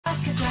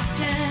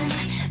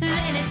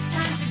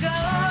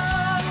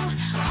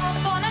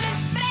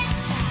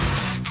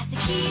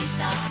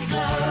starts to glow.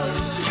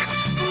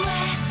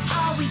 Where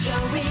are we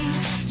going?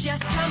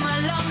 Just come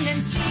along and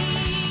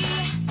see.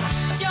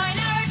 Join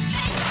our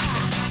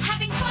adventure,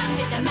 having fun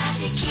with the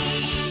magic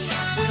key.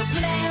 We'll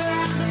play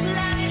around the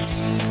planets,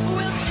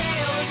 we'll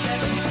sail the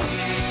seven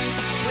seas.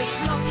 With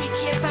Floppy,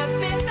 Kipper,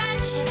 Biff and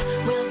Chip,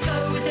 we'll go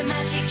with the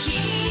magic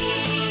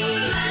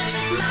key.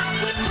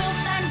 Magic Wolf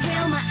and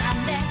Wilma and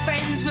their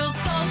friends will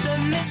solve the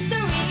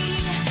mystery.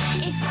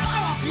 In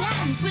far-off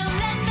lands, we'll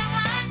lend a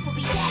hand, we'll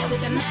be there with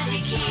the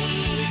magic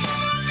key.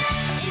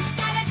 It's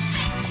an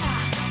adventure,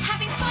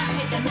 having fun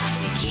with the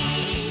magic key.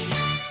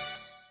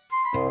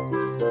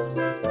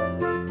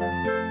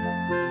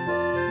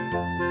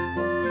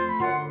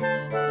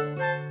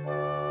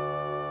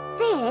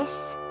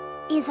 This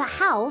is a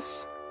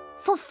house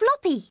for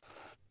Floppy.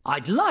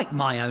 I'd like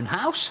my own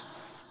house.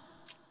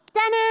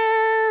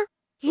 Ta-da!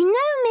 You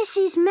know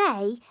Mrs.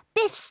 May,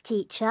 Biff's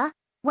teacher?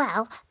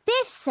 Well,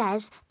 Biff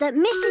says that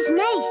Mrs.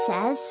 May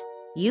says...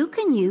 You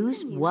can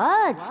use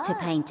words to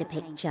paint a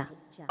picture.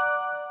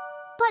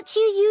 But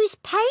you use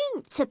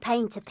paint to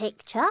paint a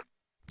picture.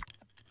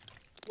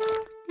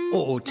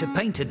 Or to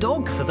paint a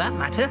dog, for that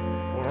matter.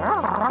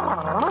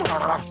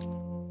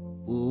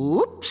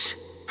 Oops.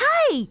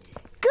 Hey!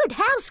 Good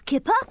house,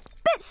 Kipper.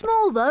 Bit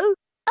small, though.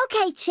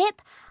 OK,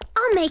 Chip.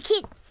 I'll make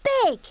it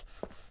big.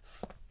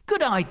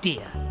 Good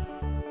idea.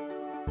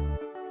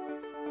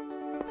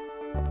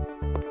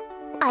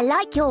 I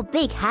like your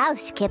big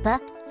house, Kipper.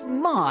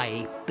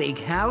 My big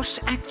house,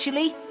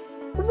 actually.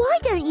 Why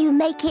don't you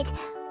make it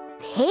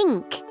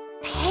pink?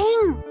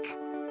 Pink.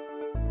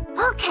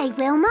 OK,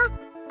 Wilma.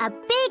 A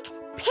big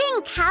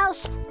pink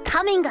house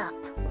coming up.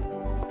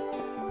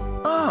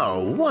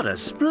 Oh, what a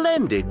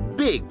splendid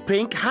big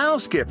pink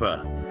house,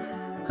 Kipper.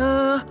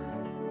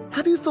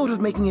 Have you thought of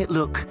making it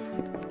look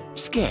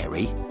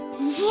scary?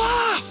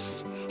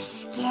 Yes!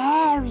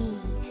 Scary.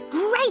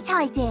 Great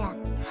idea.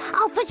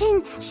 I'll put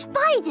in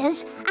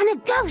spiders and a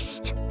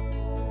ghost.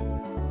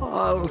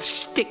 I'll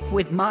stick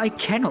with my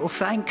kennel,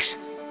 thanks.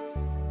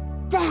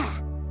 There.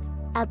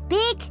 A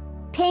big,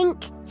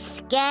 pink,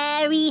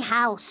 scary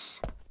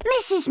house.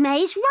 Mrs.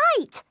 May's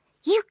right.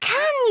 You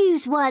can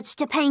use words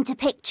to paint a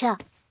picture.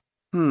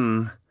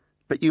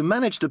 But you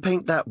managed to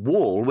paint that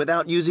wall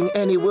without using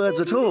any words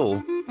at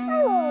all.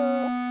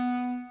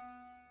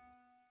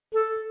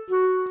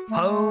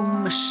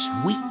 Home,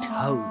 sweet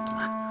home.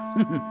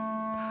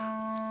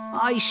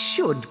 I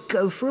should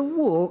go for a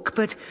walk,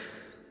 but...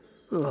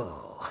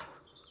 Oh,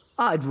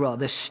 I'd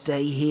rather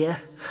stay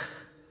here.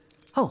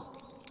 Oh,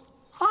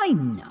 I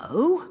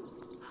know.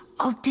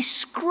 I'll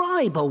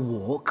describe a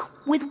walk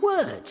with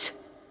words.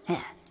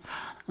 Here.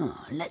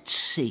 Oh, let's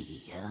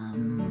see.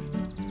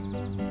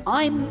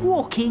 I'm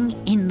walking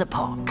in the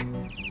park.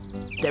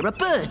 There are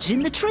birds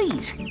in the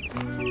trees.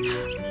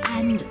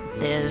 And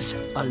there's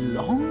a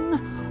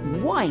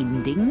long,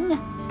 winding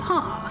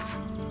path.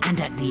 And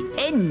at the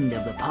end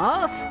of the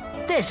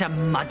path, there's a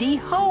muddy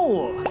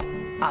hole.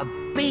 A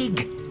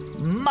big,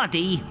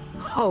 muddy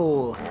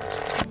hole.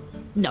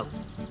 No,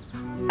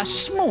 a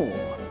small,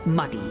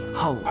 muddy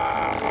hole.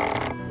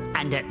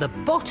 And at the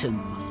bottom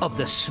of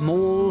the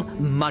small,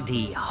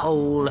 muddy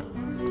hole,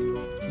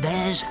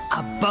 there's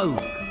a bone.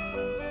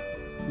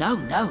 No,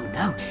 no,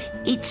 no.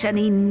 It's an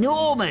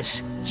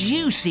enormous,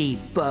 juicy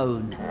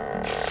bone.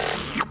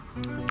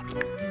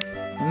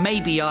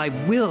 Maybe I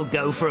will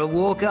go for a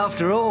walk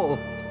after all.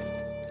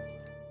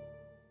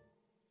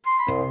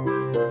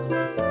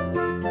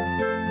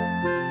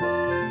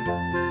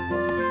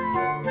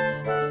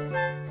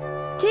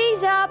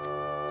 Tea's up.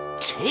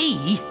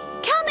 Tea?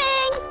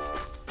 Coming!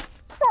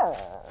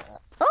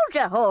 Hold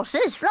your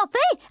horses, Floppy.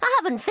 I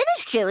haven't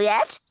finished you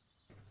yet.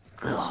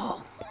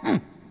 Oh,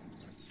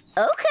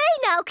 OK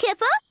now,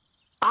 Kipper.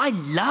 I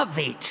love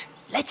it.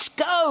 Let's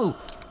go.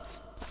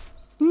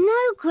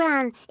 No,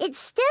 Gran, it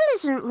still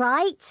isn't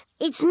right.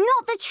 It's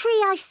not the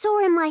tree I saw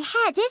in my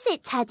head, is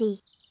it,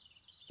 Teddy?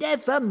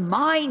 Never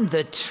mind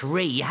the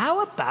tree.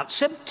 How about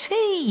some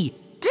tea?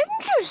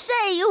 Didn't you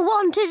say you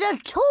wanted a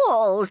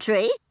tall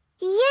tree?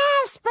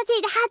 Yes, but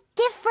it had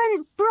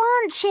different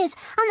branches,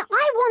 and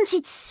I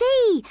wanted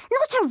sea,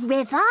 not a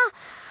river.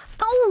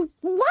 Oh,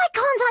 why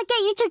can't I get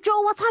you to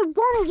draw what I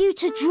want you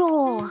to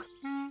draw?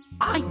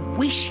 I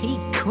wish he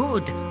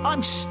could.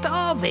 I'm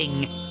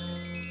starving.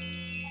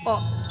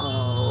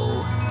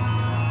 Uh-oh.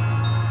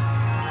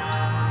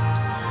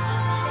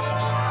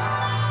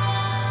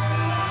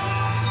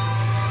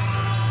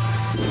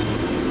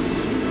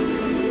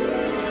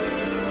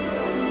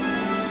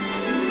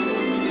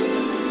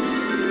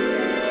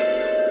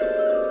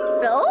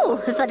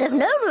 Oh, if I'd have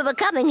known we were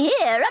coming here,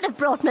 I'd have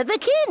brought my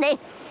bikini.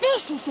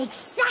 This is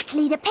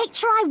exactly the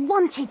picture I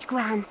wanted,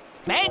 Gran.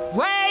 Make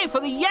way for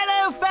the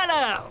yellow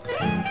fellow!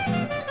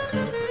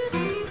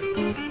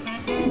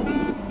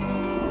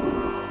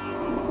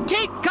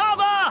 Take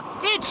cover!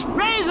 It's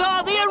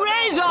Fraser the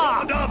Eraser!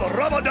 Rub-a-dub,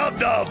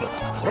 rub-a-dub-dub!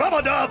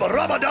 Rub-a-dub,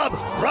 rub-a-dub,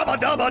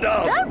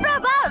 rub-a-dub-a-dub! Don't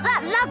rub out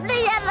that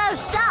lovely yellow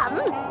sun.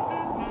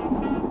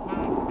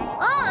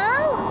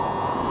 Uh-oh!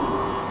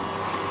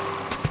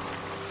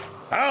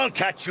 I'll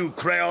catch you,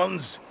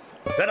 crayons.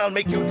 Then I'll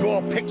make you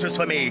draw pictures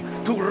for me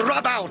to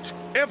rub out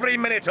every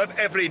minute of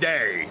every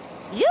day.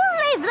 You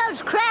leave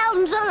those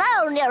crowns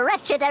alone, you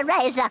wretched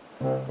eraser.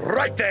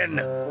 Right then,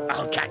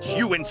 I'll catch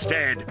you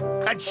instead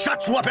and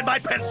shut you up in my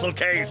pencil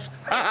case.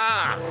 Ha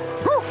ha!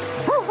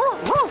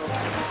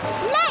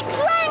 Let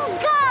Gran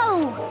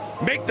go!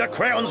 Make the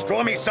crayons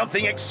draw me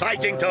something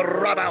exciting to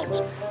rub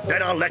out.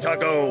 Then I'll let her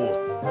go.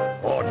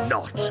 Or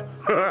not.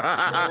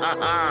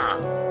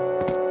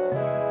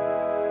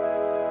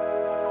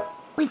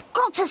 We've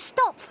got to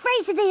stop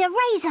Fraser the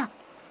Eraser.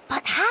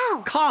 But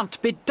how? Can't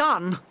be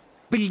done.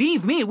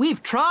 Believe me,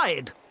 we've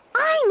tried.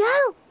 I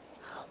know.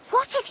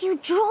 What if you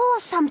draw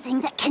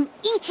something that can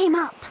eat him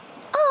up?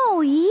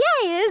 Oh,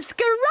 yes,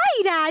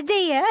 great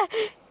idea.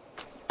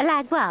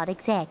 Like what,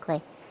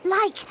 exactly?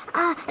 Like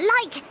a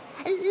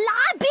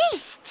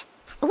beast.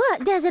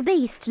 What does a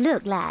beast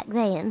look like,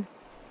 then?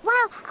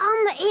 Well,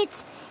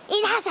 it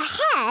has a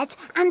head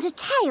and a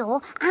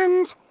tail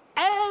and...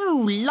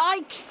 Oh,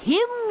 like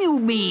him, you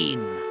mean?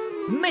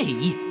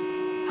 Me?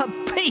 A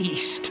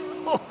beast?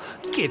 Oh,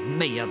 give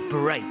me a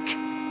break.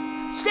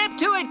 Step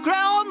to it,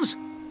 crowns.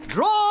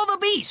 Draw the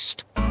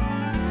beast. No,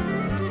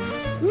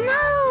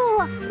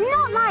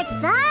 not like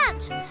that.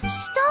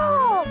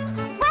 Stop.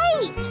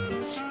 Wait.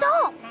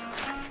 Stop.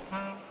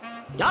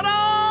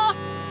 Ta-da!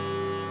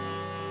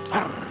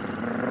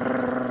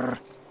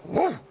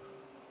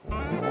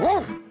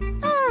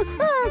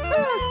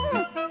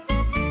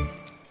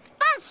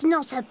 That's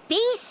not a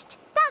beast.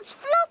 That's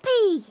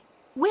Floppy.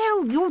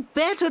 Well, you'd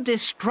better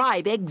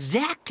describe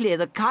exactly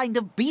the kind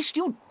of beast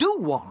you do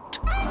want.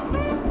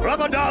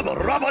 Rub-a-dub,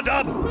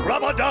 rub-a-dub,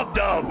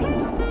 rub-a-dub-dub.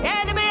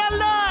 Enemy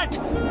alert!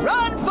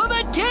 Run for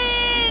the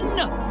tin!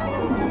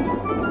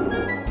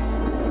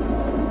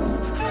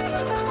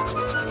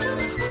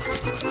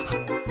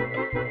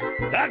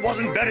 That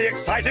wasn't very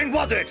exciting,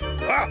 was it?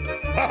 Ha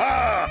ha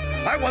ha!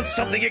 I want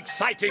something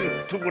exciting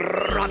to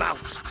rub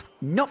out.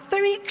 Not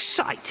very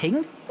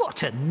exciting?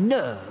 What a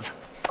nerve.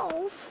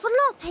 Oh,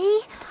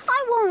 Floppy,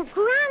 I want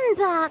Gran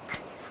back.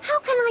 How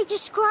can I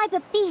describe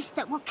a beast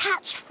that will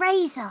catch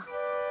Fraser?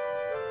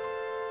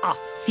 A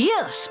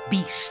fierce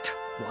beast.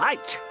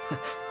 Right.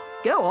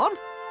 Go on.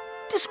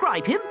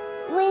 Describe him.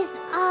 With,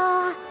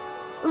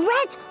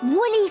 red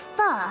woolly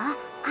fur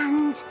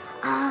and,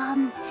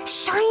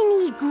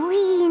 shiny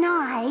green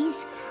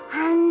eyes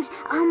and,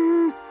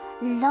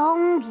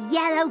 long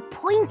yellow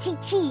pointy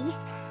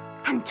teeth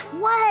and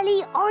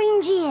twirly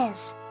orange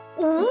ears.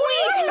 And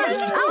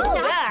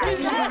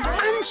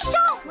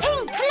sharp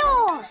pink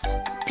claws.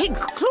 Pink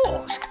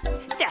claws?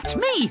 That's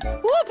me.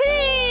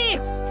 Whoopee!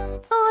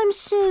 I'm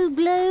Sue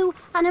Blue,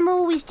 and I'm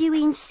always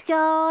doing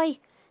sky.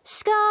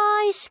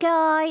 Sky,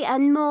 sky,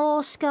 and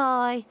more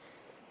sky.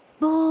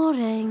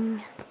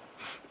 Boring.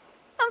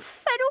 I'm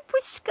fed up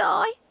with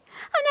sky.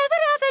 I never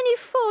have any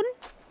fun.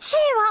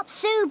 Cheer up,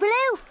 Sue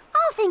Blue.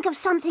 I'll think of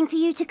something for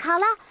you to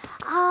colour.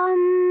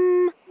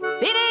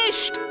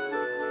 Finished!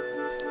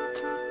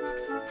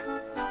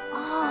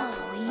 Oh,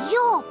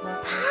 you're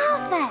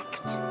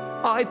perfect.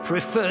 I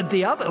preferred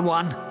the other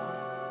one.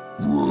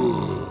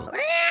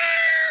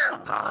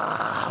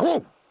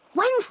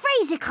 When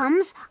Fraser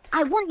comes,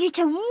 I want you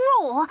to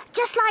roar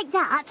just like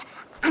that.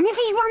 And if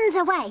he runs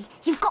away,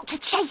 you've got to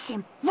chase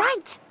him,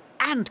 right?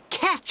 And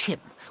catch him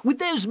with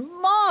those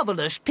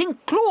marvellous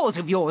pink claws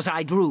of yours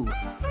I drew.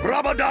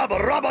 Rub-a-dub,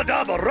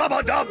 rub-a-dub,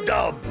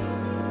 rub-a-dub-dub.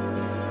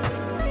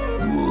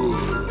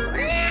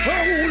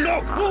 Oh,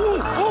 no!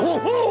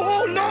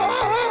 Oh, no!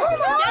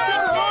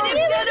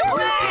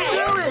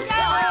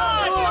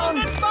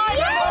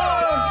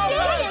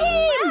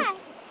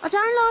 I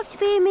don't like to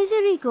be a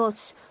misery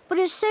guts, but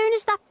as soon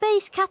as that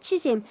beast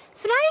catches him,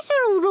 Fraser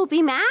will rub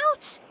him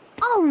out.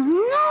 Oh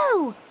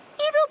no!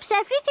 He rubs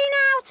everything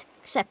out,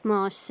 except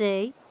my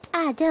sea.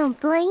 I don't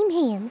blame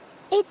him.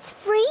 It's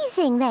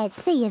freezing, that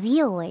sea of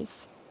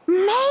yours.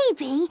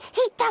 Maybe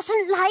he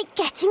doesn't like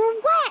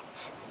getting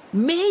wet.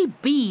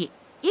 Maybe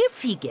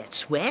if he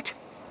gets wet,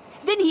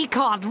 then he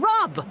can't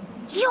rub.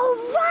 You're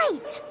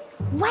right.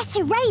 Wet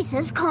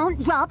erasers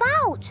can't rub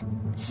out.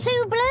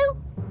 Sue Blue,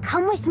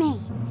 come with me.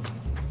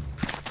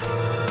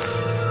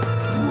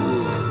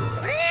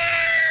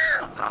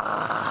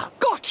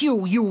 Got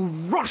you, you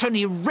rotten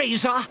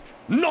eraser!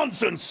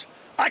 Nonsense!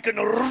 I can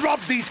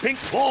rub these pink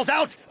claws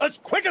out as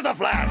quick as a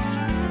flash!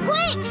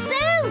 Quick,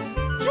 Sue!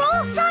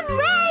 Draw some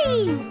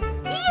rain!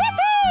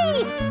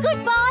 Yippee!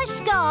 Goodbye,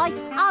 Sky.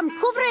 I'm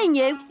covering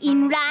you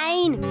in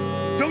rain.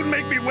 Don't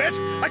make me wet!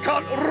 I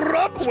can't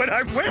rub when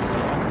I'm wet!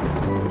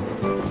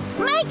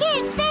 Make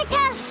it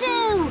thicker,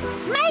 Sue!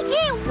 Make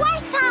it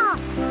wetter!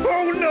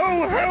 Oh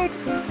no, help!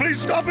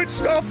 Please stop it,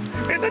 stop!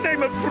 In the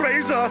name of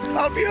Fraser,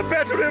 I'll be a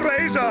better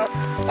eraser!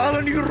 I'll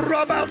only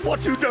rub out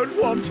what you don't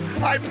want,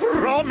 I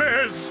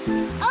promise!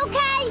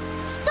 Okay,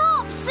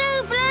 stop,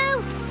 Sue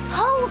Blue!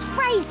 Hold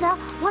Fraser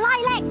while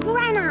I let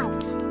Gran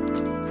out.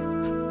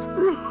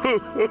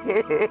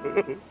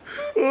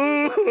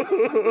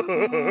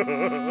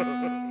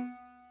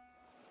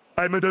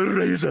 I'm an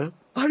eraser.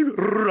 I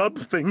rub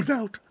things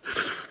out.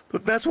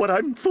 But that's what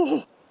I'm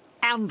for.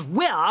 And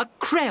we're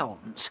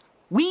crayons.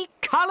 We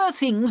colour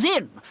things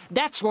in.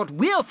 That's what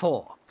we're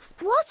for.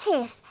 What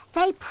if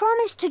they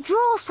promise to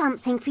draw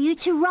something for you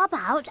to rub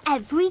out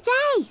every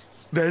day?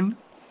 Then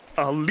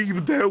I'll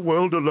leave their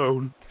world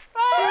alone.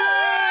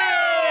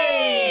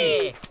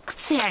 Hey!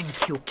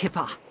 Thank you,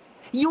 Kipper.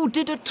 You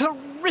did a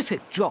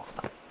terrific job.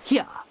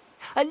 Here,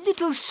 a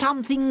little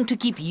something to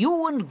keep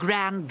you and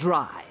Gran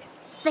dry.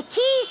 The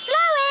key's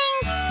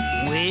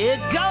glowing! We're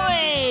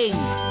going!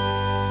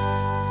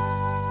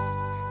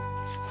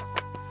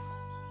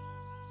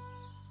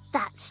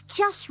 That's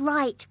just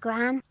right,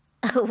 Gran.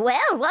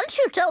 Well, once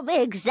you told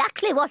me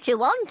exactly what you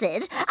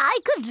wanted, I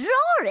could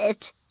draw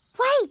it.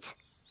 Wait,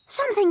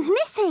 something's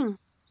missing.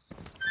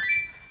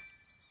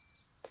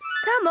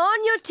 Come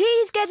on, your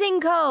tea's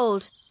getting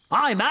cold.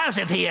 I'm out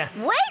of here.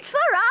 Wait for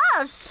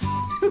us.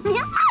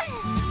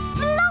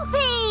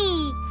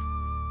 Floppy!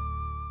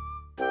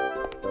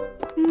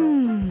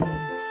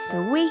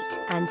 Sweet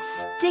and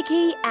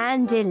sticky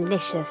and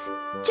delicious.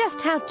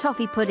 Just how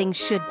toffee pudding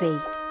should be.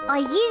 Are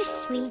you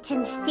sweet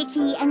and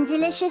sticky and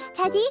delicious,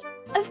 Teddy?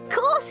 Of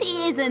course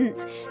he isn't.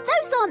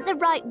 Those aren't the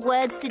right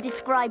words to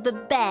describe a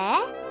bear.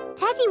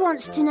 Teddy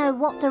wants to know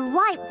what the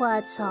right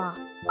words are.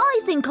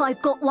 I think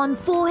I've got one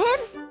for him.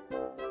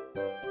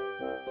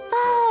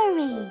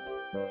 Furry.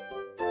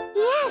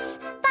 Yes,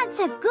 that's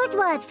a good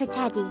word for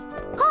Teddy.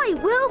 Hi,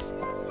 Wilf.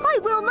 Hi,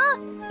 Wilma.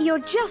 You're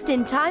just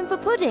in time for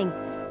pudding.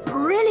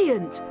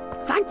 Brilliant!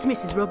 Thanks,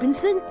 Mrs.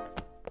 Robinson.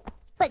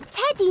 But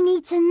Teddy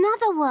needs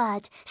another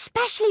word,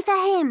 specially for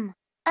him.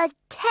 A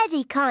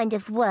Teddy kind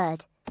of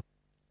word.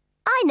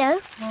 I know.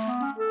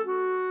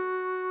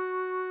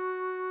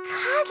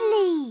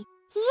 Cuddly.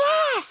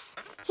 Yes,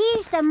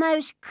 he's the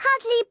most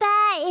cuddly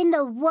bear in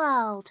the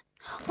world.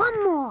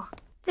 One more.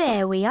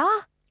 There we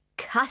are.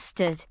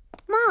 Custard.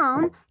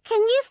 Mom,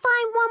 can you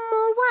find one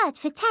more word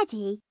for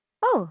Teddy?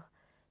 Oh,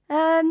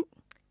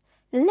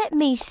 let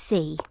me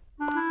see.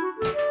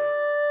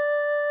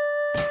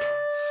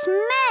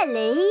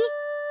 Smelly?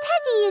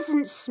 Teddy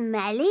isn't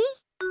smelly.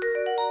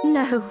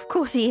 No, of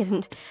course he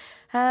isn't.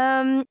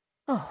 There's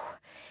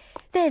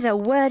a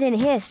word in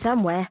here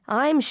somewhere.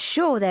 I'm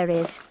sure there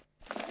is.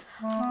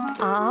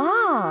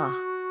 Ah,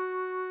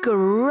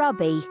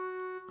 grubby.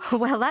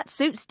 Well, that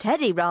suits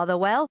Teddy rather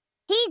well.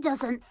 He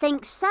doesn't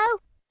think so.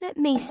 Let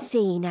me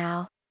see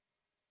now.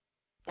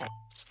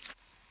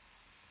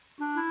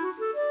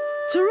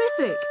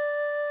 Terrific!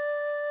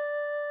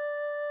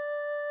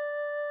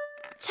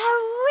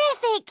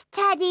 Terrific,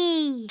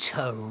 Teddy!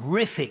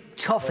 Terrific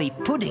toffee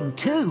pudding,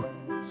 too.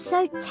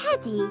 So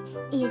Teddy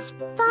is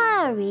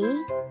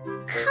furry,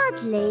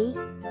 cuddly,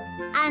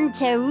 and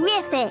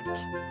terrific.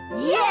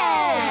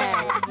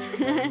 Yeah!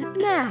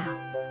 Now,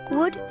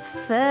 would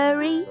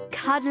furry,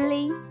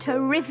 cuddly,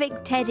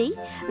 terrific Teddy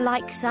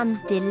like some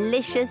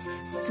delicious,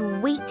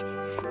 sweet,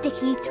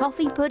 sticky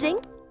toffee pudding?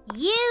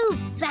 You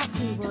bet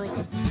he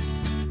would.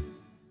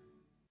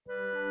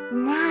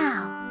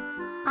 Now,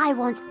 I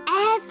want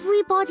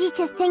everybody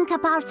to think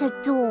about a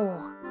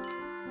door.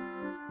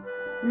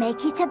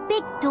 Make it a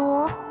big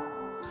door.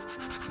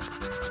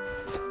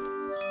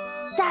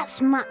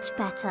 That's much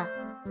better.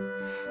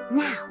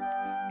 Now,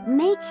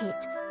 make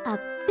it a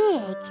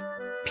big,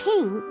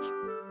 pink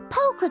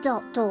polka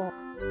dot door.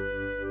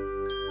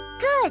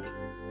 Good.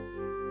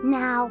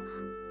 Now,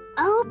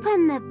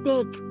 open the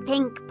big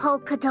pink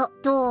polka dot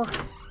door.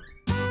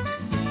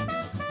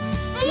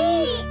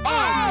 The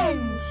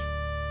end!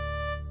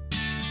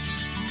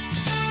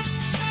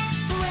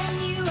 When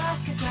you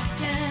ask a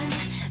question,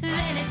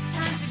 then it's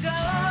time to go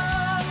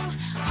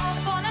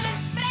off on an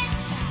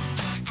adventure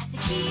as the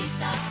key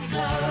starts to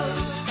glow.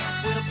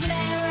 We'll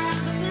play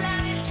around the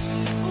planet,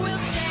 we'll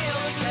sail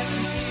the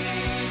seven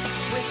seas.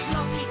 With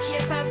Floppy,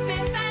 Kipper,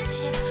 Biff and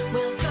Chip,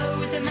 we'll go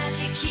with the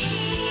magic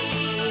key.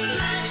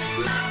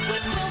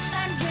 With Wolf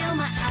and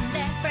Wilma and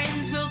their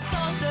friends, we'll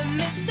solve the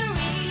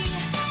mystery.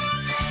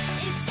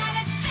 It's an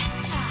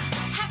adventure,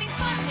 having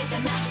fun with the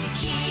magic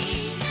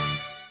key.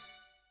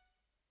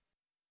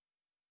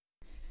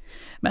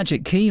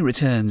 Magic Key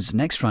returns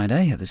next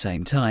Friday at the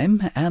same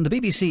time, and the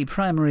BBC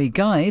Primary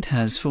Guide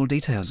has full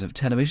details of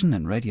television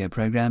and radio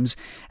programmes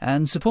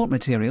and support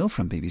material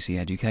from BBC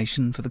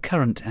Education for the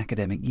current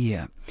academic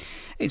year.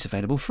 It's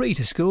available free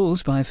to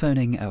schools by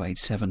phoning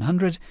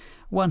 08700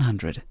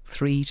 100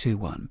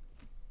 321.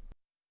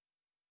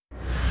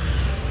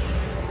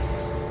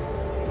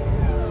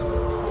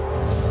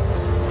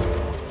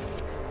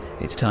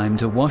 It's time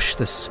to wash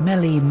the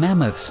smelly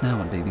mammoths now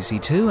on BBC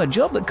Two, a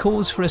job that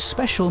calls for a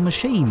special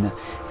machine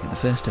in the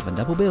first of a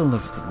double bill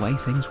of the way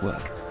things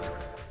work.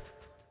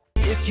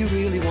 If you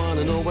really want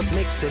to know what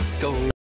makes it go